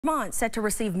Vermont set to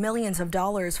receive millions of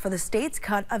dollars for the state's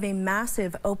cut of a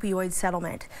massive opioid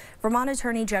settlement. Vermont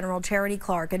Attorney General Charity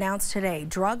Clark announced today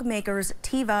drug makers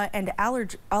Teva and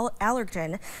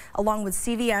Allergan, along with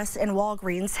CVS and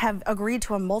Walgreens, have agreed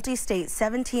to a multi-state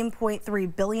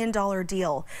 $17.3 billion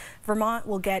deal. Vermont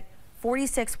will get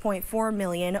 $46.4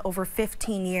 million over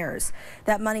 15 years.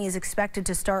 That money is expected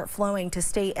to start flowing to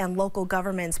state and local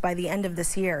governments by the end of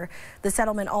this year. The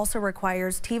settlement also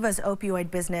requires Teva's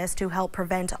opioid business to help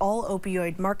prevent all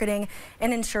opioid marketing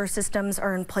and ensure systems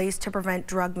are in place to prevent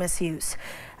drug misuse.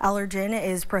 Allergan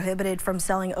is prohibited from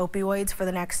selling opioids for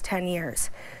the next 10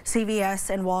 years. CVS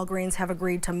and Walgreens have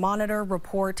agreed to monitor,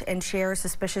 report, and share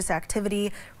suspicious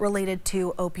activity related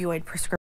to opioid prescriptions.